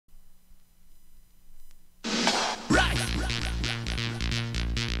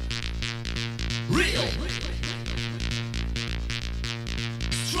real,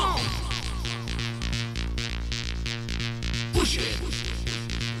 strong, push it,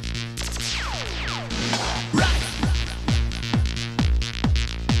 right.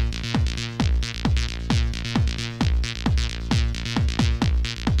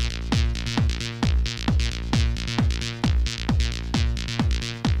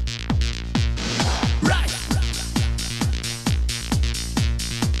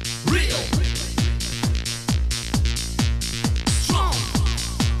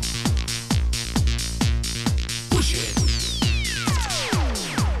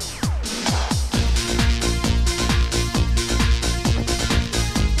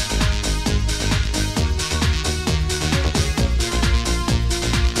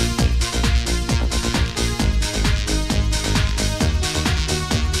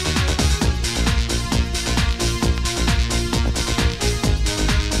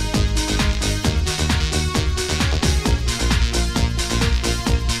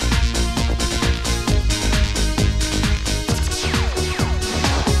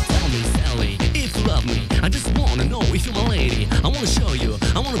 If you're my lady, I wanna show you,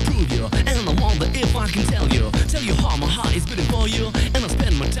 I wanna prove you, and I wonder if I can tell you how my heart is beating for you, and I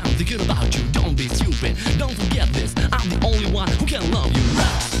spend my time thinking about you. Don't be stupid, don't forget this, I'm the only one who can love you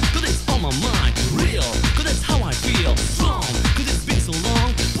right. Cause it's on my mind, real, cause that's how I feel, strong, cause it's been so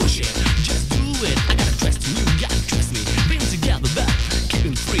long, push it, just do it, I gotta trust you, you gotta trust me, being together but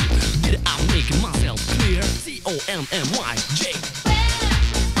keeping free, did it, I'm making myself clear, C-O-M-M-Y-J.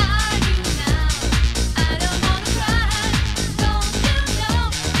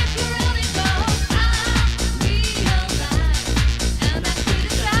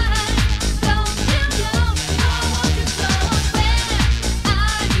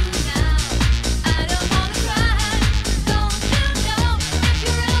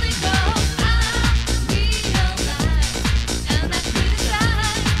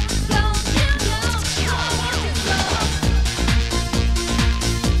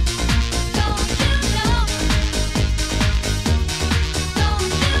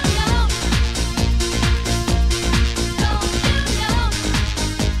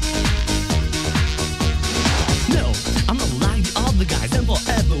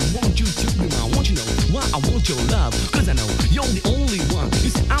 I want your love, cause I know you're the only one.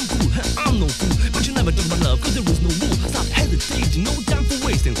 You say I'm cool, I'm no fool, but you never talk about love, cause there is no rule. Stop hesitating, no time for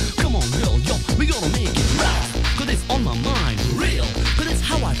wasting. Come on girl, yo, we gonna make it right. Cause it's on my mind, real, cause it's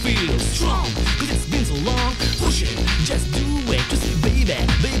how I feel, strong, cause it's been so long. Push it, just do it, just say baby,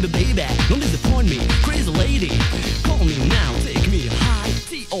 baby, baby, don't disappoint me.